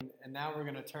And now we're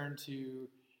going to turn to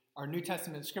our New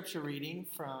Testament scripture reading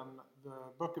from the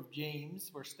book of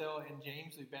James. We're still in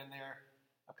James. We've been there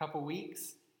a couple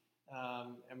weeks,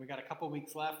 and we got a couple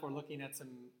weeks left. We're looking at some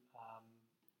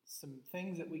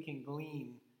things that we can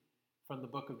glean from the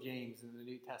book of James in the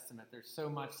New Testament. There's so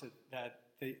much that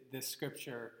this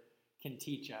scripture can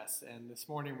teach us. And this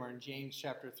morning we're in James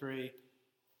chapter 3,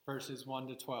 verses 1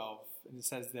 to 12. And it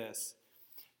says this: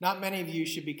 "Not many of you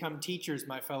should become teachers,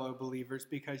 my fellow believers,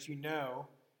 because you know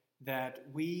that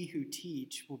we who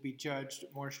teach will be judged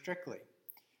more strictly.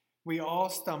 We all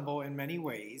stumble in many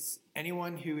ways.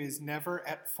 Anyone who is never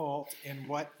at fault in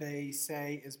what they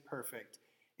say is perfect,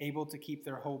 able to keep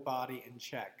their whole body in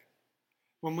check.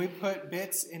 When we put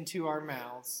bits into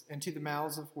the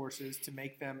mouths of horses to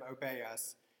make them obey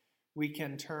us, we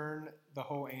can turn the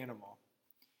whole animal.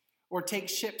 Or take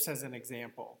ships as an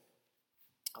example.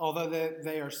 Although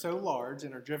they are so large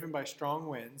and are driven by strong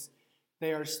winds,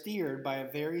 they are steered by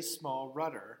a very small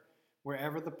rudder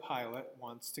wherever the pilot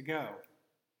wants to go.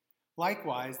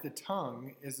 Likewise, the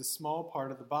tongue is a small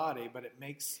part of the body, but it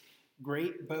makes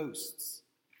great boasts.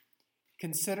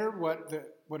 Consider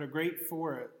what a great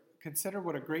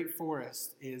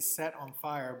forest is set on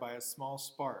fire by a small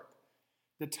spark.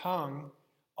 The tongue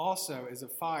also is a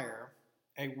fire,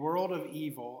 a world of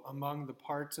evil among the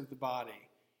parts of the body.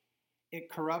 It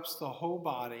corrupts the whole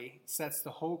body, sets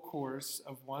the whole course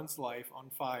of one's life on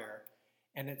fire,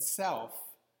 and itself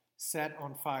set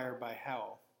on fire by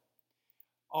hell.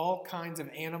 All kinds of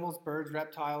animals, birds,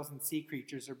 reptiles, and sea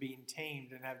creatures are being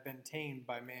tamed and have been tamed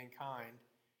by mankind.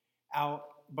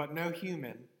 But no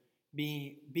human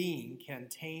being can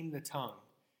tame the tongue.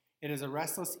 It is a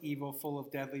restless evil full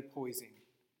of deadly poison.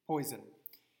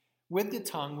 With the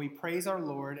tongue we praise our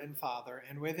Lord and Father,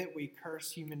 and with it we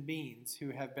curse human beings who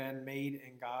have been made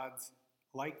in God's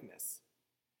likeness.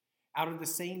 Out of the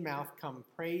same mouth come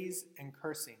praise and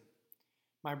cursing.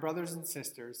 My brothers and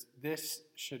sisters, this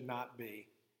should not be.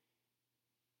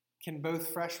 Can both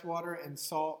fresh water and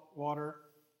salt water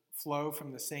flow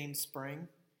from the same spring?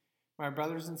 My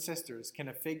brothers and sisters, can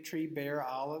a fig tree bear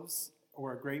olives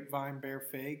or a grapevine bear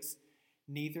figs?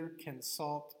 Neither can a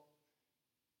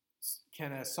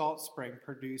salt spring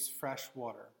produce fresh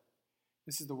water.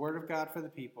 This is the word of God for the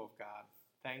people of God.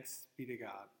 Thanks be to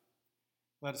God."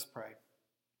 Let us pray.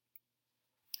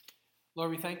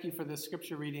 Lord, we thank you for this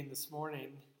scripture reading this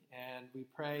morning, and we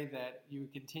pray that you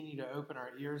would continue to open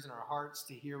our ears and our hearts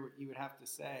to hear what you would have to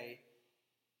say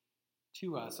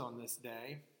to us on this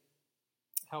day.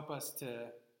 Help us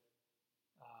to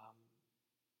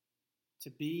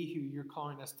be who you're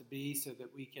calling us to be so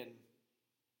that we can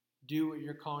do what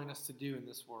you're calling us to do in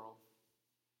this world.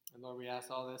 And Lord, we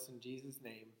ask all this in Jesus'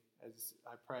 name, as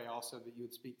I pray also that you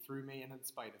would speak through me and in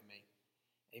spite of me.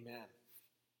 Amen.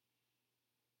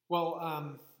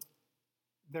 Well,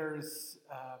 there's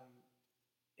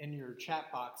in your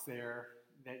chat box there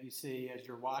that you see as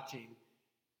you're watching,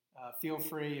 feel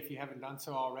free, if you haven't done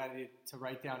so already, to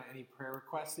write down any prayer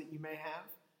requests that you may have,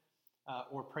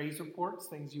 or praise reports,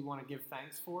 things you want to give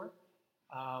thanks for.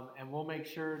 And we'll make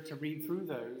sure to read through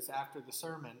those after the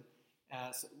sermon,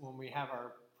 as when we have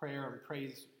our prayer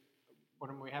requests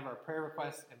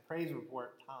and praise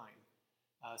report time.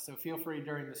 So feel free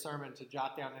during the sermon to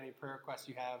jot down any prayer requests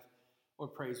you have or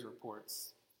praise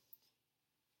reports.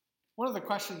 One of the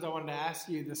questions I wanted to ask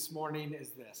you this morning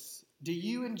is this: do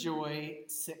you enjoy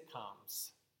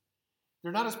sitcoms?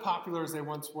 They're not as popular as they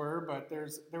once were, but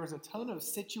there was a ton of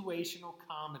situational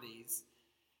comedies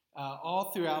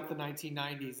all throughout the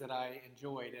 1990s that I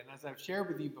enjoyed. And as I've shared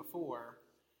with you before,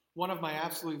 one of my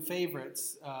absolute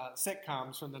favorites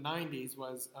sitcoms from the 90s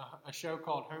was a show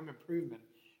called Home Improvement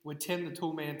with Tim the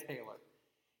Toolman Taylor.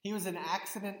 He was an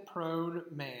accident-prone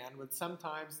man with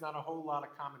sometimes not a whole lot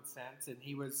of common sense, and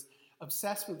he was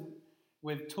obsessed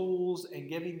with tools and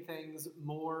giving things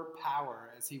more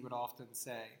power, as he would often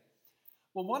say.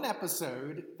 Well, one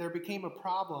episode, there became a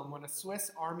problem when a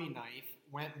Swiss Army knife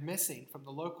went missing from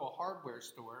the local hardware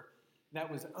store that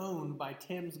was owned by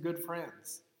Tim's good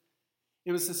friends.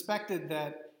 It was suspected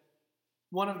that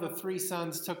one of the three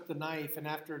sons took the knife, and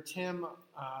after Tim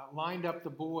lined up the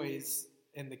boys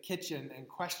in the kitchen and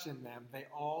questioned them, they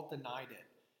all denied it.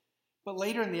 But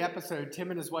later in the episode,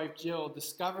 Tim and his wife Jill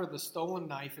discover the stolen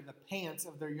knife in the pants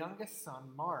of their youngest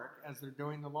son, Mark, as they're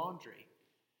doing the laundry.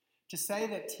 To say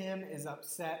that Tim is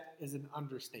upset is an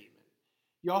understatement.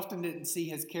 You often didn't see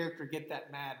his character get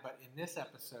that mad, but in this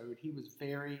episode, he was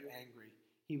very angry.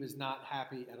 He was not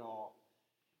happy at all.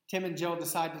 Tim and Jill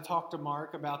decide to talk to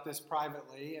Mark about this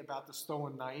privately, about the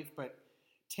stolen knife, but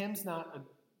Tim's not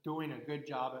doing a good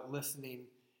job at listening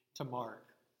to Mark.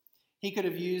 He could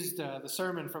have used the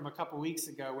sermon from a couple weeks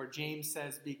ago where James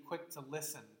says, be quick to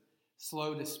listen,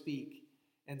 slow to speak,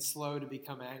 and slow to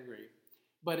become angry.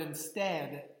 But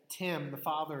instead, Tim, the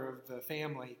father of the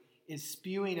family, is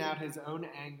spewing out his own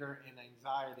anger and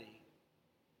anxiety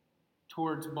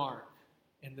towards Mark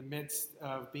in the midst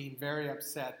of being very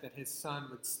upset that his son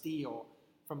would steal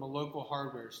from a local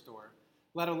hardware store,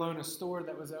 let alone a store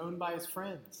that was owned by his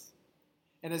friends.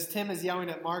 And as Tim is yelling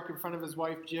at Mark in front of his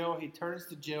wife Jill, he turns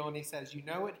to Jill and he says, you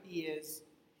know what he is?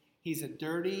 He's a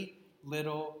dirty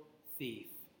little thief.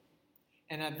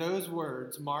 And at those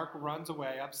words, Mark runs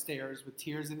away upstairs with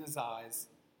tears in his eyes.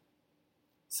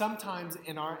 Sometimes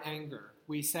in our anger,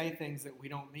 we say things that we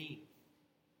don't mean.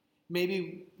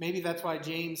 Maybe that's why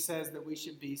James says that we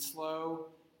should be slow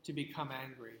to become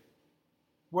angry.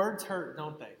 Words hurt,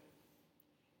 don't they?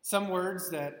 Some words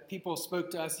that people spoke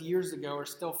to us years ago are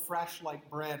still fresh like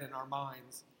bread in our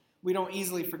minds. We don't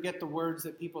easily forget the words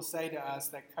that people say to us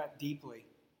that cut deeply.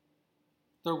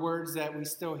 They're words that we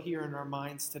still hear in our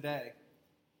minds today.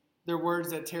 They're words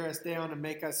that tear us down and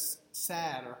make us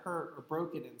sad or hurt or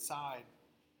broken inside.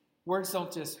 Words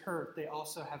don't just hurt, they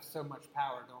also have so much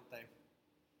power, don't they?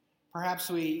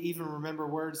 Perhaps we even remember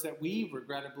words that we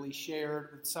regrettably shared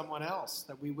with someone else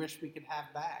that we wish we could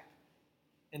have back.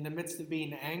 In the midst of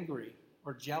being angry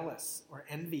or jealous or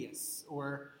envious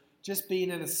or just being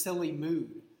in a silly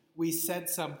mood, we said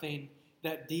something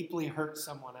that deeply hurt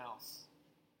someone else.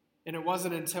 And it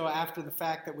wasn't until after the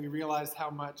fact that we realized how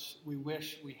much we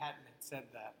wish we hadn't said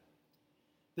that.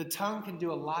 The tongue can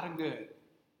do a lot of good,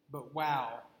 but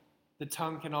wow, the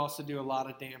tongue can also do a lot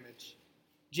of damage.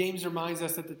 James reminds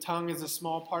us that the tongue is a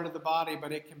small part of the body,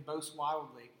 but it can boast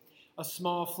wildly. A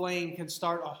small flame can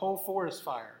start a whole forest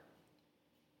fire.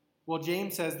 Well,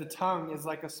 James says the tongue is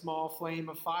like a small flame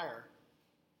of fire.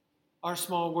 Our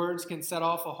small words can set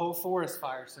off a whole forest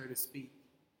fire, so to speak.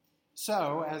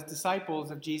 So, as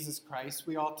disciples of Jesus Christ,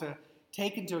 we ought to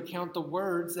take into account the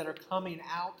words that are coming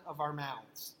out of our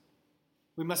mouths.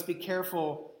 We must be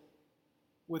careful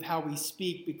with how we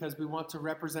speak because we want to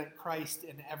represent Christ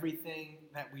in everything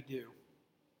that we do.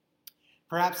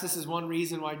 Perhaps this is one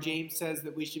reason why James says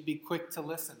that we should be quick to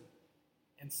listen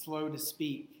and slow to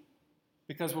speak.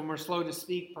 Because when we're slow to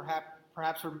speak,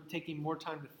 perhaps we're taking more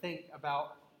time to think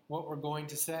about what we're going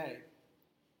to say.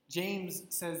 James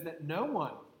says that no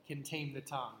one can tame the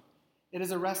tongue. It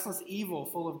is a restless evil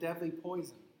full of deadly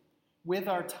poison. With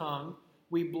our tongue,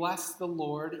 we bless the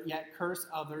Lord, yet curse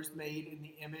others made in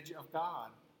the image of God.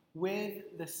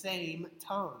 With the same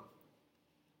tongue.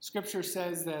 Scripture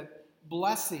says that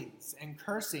blessings and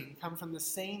cursing come from the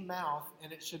same mouth,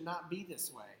 and it should not be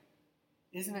this way.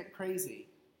 Isn't it crazy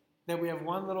that we have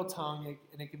one little tongue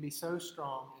and it can be so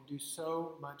strong and do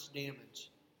so much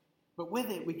damage? But with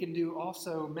it, we can do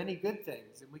also many good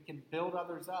things, and we can build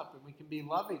others up, and we can be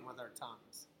loving with our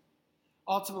tongues.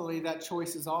 Ultimately, that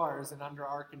choice is ours and under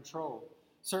our control.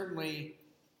 Certainly,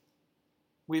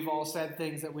 we've all said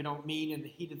things that we don't mean in the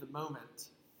heat of the moment.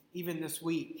 Even this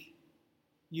week,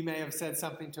 you may have said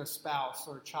something to a spouse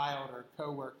or a child or a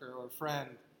coworker or a friend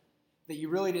that you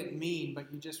really didn't mean,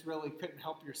 but you just really couldn't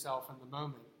help yourself in the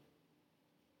moment.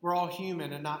 We're all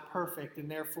human and not perfect, and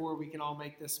therefore we can all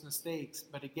make these mistakes.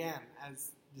 But again,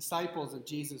 as disciples of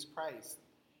Jesus Christ,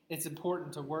 it's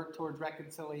important to work towards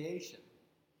reconciliation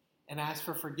and ask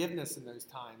for forgiveness in those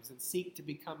times and seek to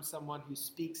become someone who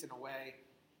speaks in a way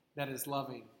that is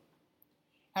loving.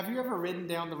 Have you ever ridden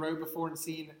down the road before and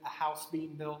seen a house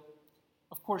being built?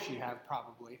 Of course you have,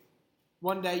 probably.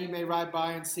 One day you may ride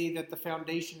by and see that the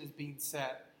foundation is being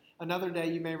set. Another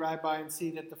day you may ride by and see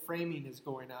that the framing is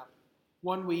going up.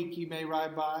 One week you may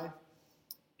ride by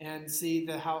and see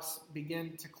the house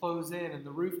begin to close in and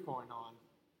the roof going on.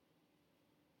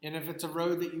 And if it's a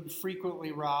road that you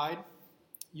frequently ride,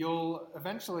 you'll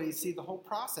eventually see the whole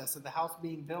process of the house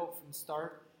being built from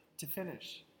start to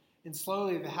finish. And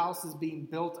slowly the house is being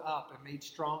built up and made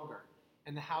stronger,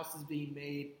 and the house is being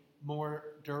made more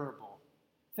durable.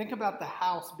 Think about the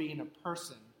house being a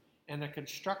person and the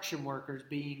construction workers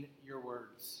being your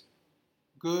words.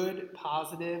 Good,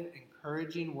 positive,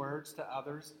 encouraging words to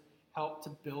others help to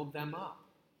build them up.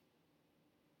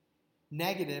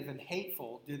 Negative and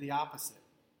hateful do the opposite.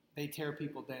 They tear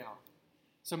people down.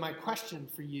 So my question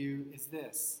for you is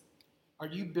this: are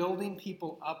you building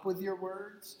people up with your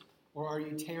words, or are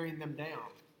you tearing them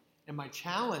down? And my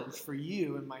challenge for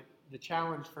you and the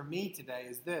challenge for me today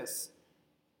is this: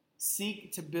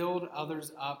 seek to build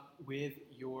others up with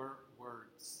your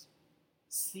words.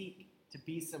 Seek to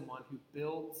be someone who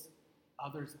builds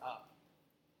others up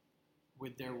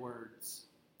with their words.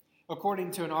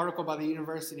 According to an article by the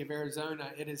University of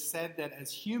Arizona, it is said that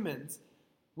as humans,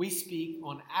 We speak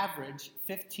on average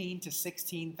 15 to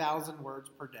 16,000 words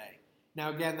per day. Now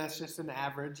again, that's just an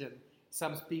average, and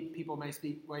some people may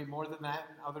speak way more than that,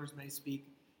 and others may speak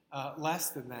less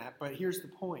than that. But here's the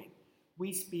point.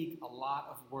 We speak a lot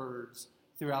of words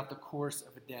throughout the course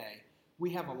of a day.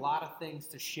 We have a lot of things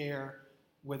to share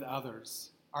with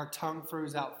others. Our tongue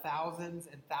throws out thousands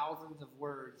and thousands of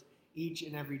words each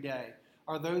and every day.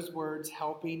 Are those words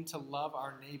helping to love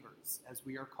our neighbors as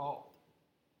we are called?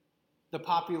 The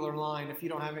popular line, if you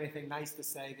don't have anything nice to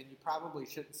say, then you probably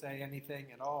shouldn't say anything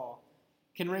at all,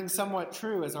 can ring somewhat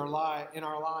true in our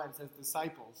lives as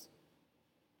disciples.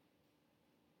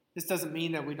 This doesn't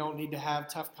mean that we don't need to have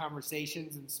tough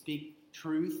conversations and speak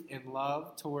truth and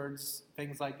love towards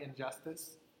things like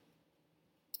injustice.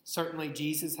 Certainly,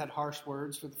 Jesus had harsh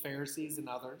words for the Pharisees and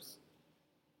others.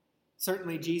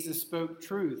 Certainly, Jesus spoke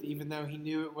truth, even though he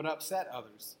knew it would upset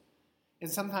others. And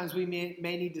sometimes we may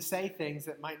need to say things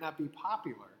that might not be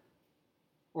popular,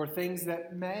 or things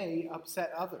that may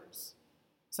upset others.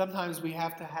 Sometimes we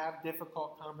have to have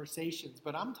difficult conversations,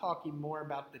 but I'm talking more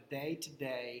about the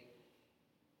day-to-day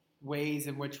ways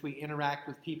in which we interact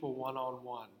with people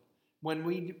one-on-one. When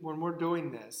we're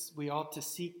doing this, we ought to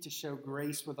seek to show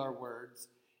grace with our words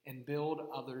and build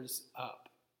others up.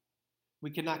 We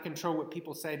cannot control what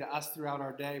people say to us throughout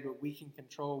our day, but we can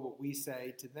control what we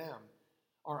say to them.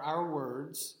 Are our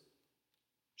words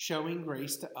showing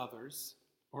grace to others,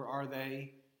 or are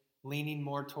they leaning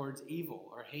more towards evil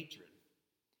or hatred?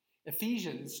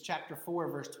 Ephesians chapter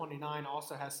 4, verse 29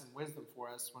 also has some wisdom for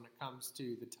us when it comes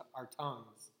to our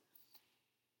tongues.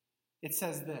 It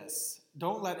says this,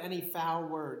 "Don't let any foul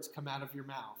words come out of your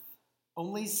mouth.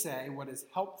 Only say what is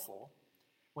helpful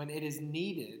when it is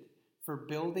needed for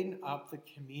building up the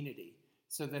community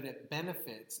so that it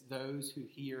benefits those who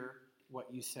hear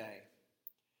what you say."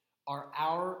 Are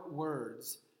our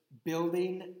words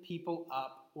building people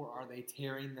up, or are they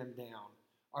tearing them down?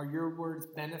 Are your words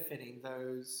benefiting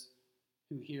those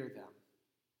who hear them?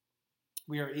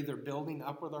 We are either building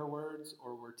up with our words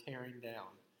or we're tearing down.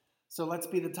 So let's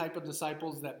be the type of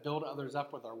disciples that build others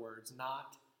up with our words,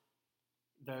 not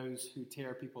those who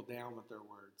tear people down with their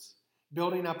words.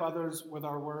 Building up others with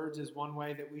our words is one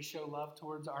way that we show love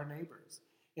towards our neighbors.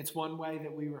 It's one way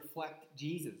that we reflect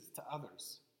Jesus to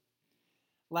others.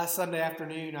 Last Sunday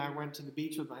afternoon, I went to the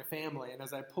beach with my family, and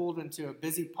as I pulled into a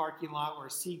busy parking lot where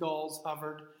seagulls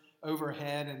hovered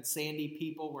overhead and sandy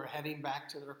people were heading back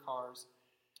to their cars,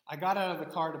 I got out of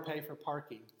the car to pay for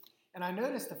parking, and I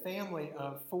noticed a family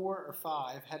of 4 or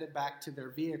 5 headed back to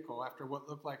their vehicle after what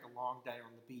looked like a long day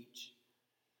on the beach.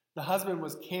 The husband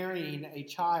was carrying a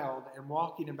child and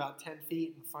walking about 10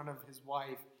 feet in front of his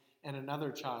wife and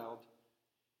another child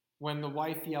when the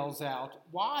wife yells out,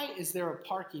 "Why is there a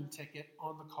parking ticket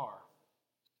on the car?"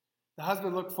 The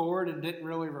husband looked forward and didn't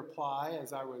really reply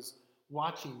as I was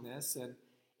watching this, and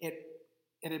it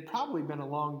had probably been a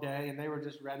long day, and they were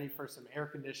just ready for some air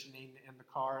conditioning in the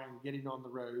car and getting on the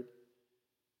road.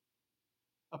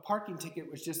 A parking ticket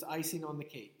was just icing on the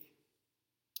cake.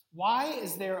 "Why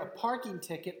is there a parking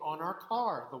ticket on our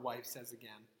car?" the wife says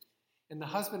again. And the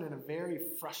husband, in a very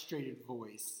frustrated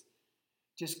voice,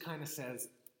 just kind of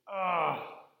says,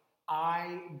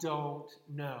 "I don't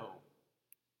know."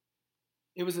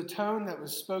 It was a tone that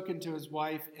was spoken to his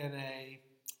wife in a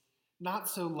not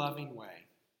so loving way.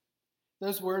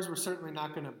 Those words were certainly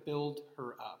not going to build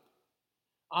her up.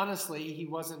 Honestly, he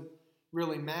wasn't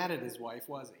really mad at his wife,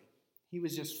 was he? He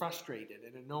was just frustrated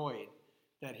and annoyed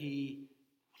that he,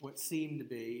 what seemed to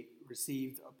be,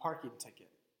 received a parking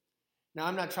ticket. Now,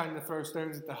 I'm not trying to throw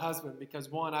stones at the husband because,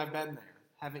 one, I've been there,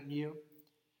 haven't you?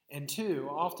 And two,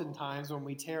 oftentimes when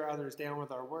we tear others down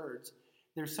with our words,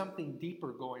 there's something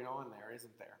deeper going on there,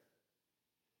 isn't there?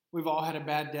 We've all had a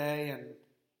bad day,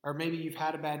 or maybe you've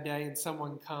had a bad day and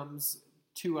someone comes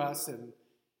to us in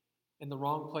the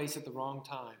wrong place at the wrong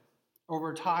time. Or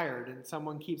we're tired and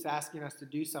someone keeps asking us to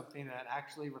do something that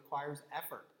actually requires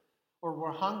effort. Or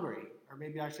we're hungry, or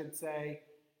maybe I should say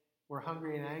we're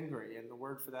hungry and angry, and the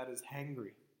word for that is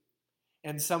hangry.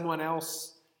 And someone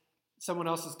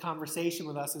else's conversation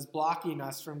with us is blocking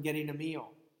us from getting a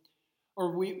meal.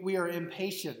 Or we are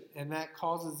impatient, and that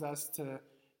causes us to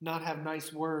not have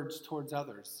nice words towards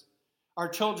others. Our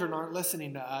children aren't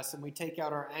listening to us, and we take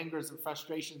out our angers and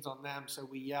frustrations on them, so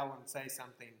we yell and say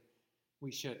something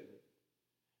we shouldn't.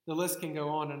 The list can go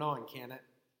on and on, can't it?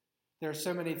 There are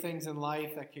so many things in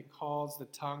life that can cause the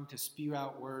tongue to spew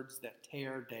out words that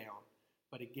tear down.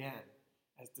 But again,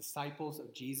 as disciples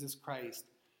of Jesus Christ,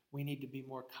 we need to be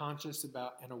more conscious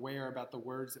about and aware about the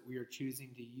words that we are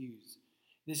choosing to use.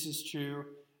 This is true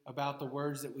about the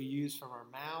words that we use from our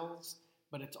mouths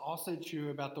but it's also true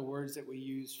about the words that we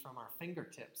use from our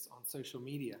fingertips on social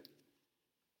media.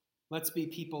 Let's be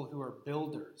people who are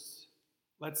builders.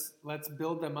 Let's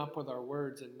build them up with our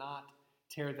words and not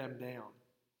tear them down.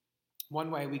 One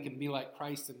way we can be like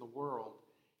Christ in the world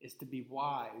is to be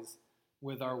wise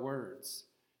with our words,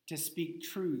 to speak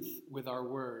truth with our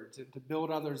words, and to build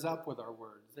others up with our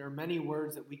words. There are many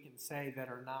words that we can say that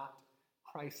are not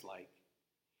Christ-like,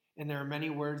 and there are many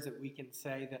words that we can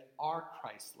say that are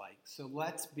Christ-like. So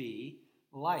let's be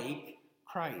like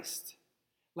Christ.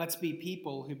 Let's be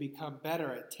people who become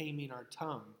better at taming our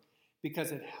tongue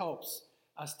because it helps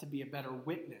us to be a better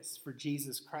witness for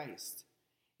Jesus Christ.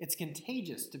 It's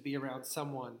contagious to be around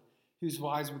someone who's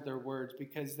wise with their words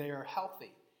because they are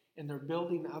healthy and they're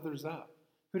building others up.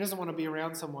 Who doesn't want to be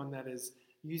around someone that is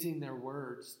using their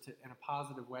words in a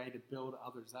positive way to build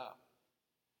others up?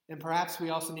 And perhaps we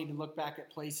also need to look back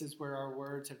at places where our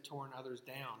words have torn others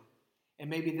down. And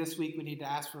maybe this week we need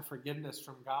to ask for forgiveness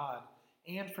from God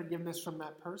and forgiveness from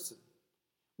that person.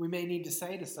 We may need to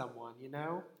say to someone,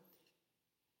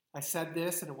 I said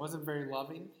this and it wasn't very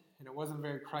loving and it wasn't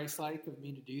very Christ-like of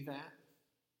me to do that.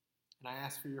 And I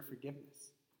ask for your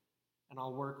forgiveness. And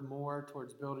I'll work more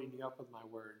towards building you up with my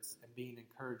words and being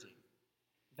encouraging.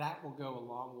 That will go a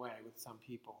long way with some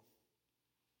people.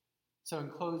 So in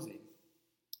closing,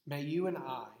 may you and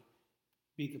I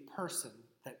be the person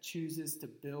that chooses to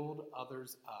build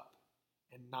others up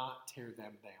and not tear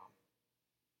them down.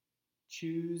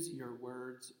 Choose your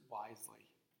words wisely.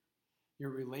 Your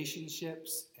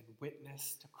relationships and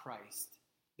witness to Christ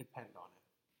depend on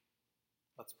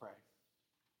it. Let's pray.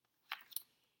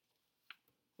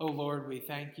 Oh Lord, we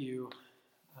thank you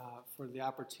for the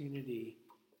opportunity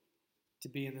to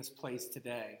be in this place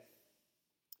today.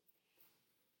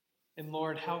 And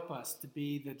Lord, help us to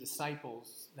be the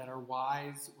disciples that are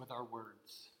wise with our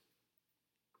words.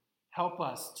 Help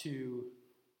us to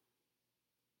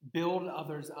build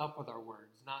others up with our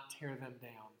words, not tear them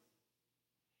down.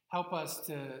 Help us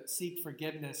to seek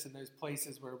forgiveness in those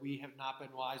places where we have not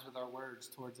been wise with our words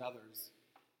towards others.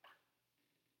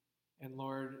 And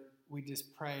Lord, we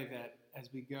just pray that as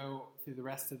we go through the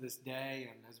rest of this day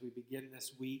and as we begin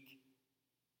this week,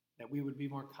 that we would be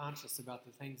more conscious about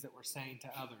the things that we're saying to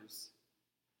others.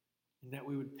 And that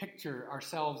we would picture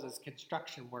ourselves as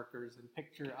construction workers and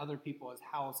picture other people as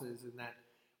houses, and that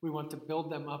we want to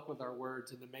build them up with our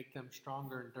words and to make them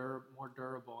stronger and more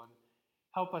durable. And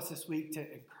help us this week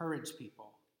to encourage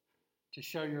people to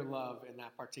show your love in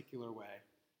that particular way.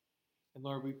 And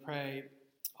Lord, we pray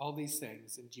all these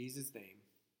things in Jesus' name.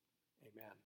 Amen.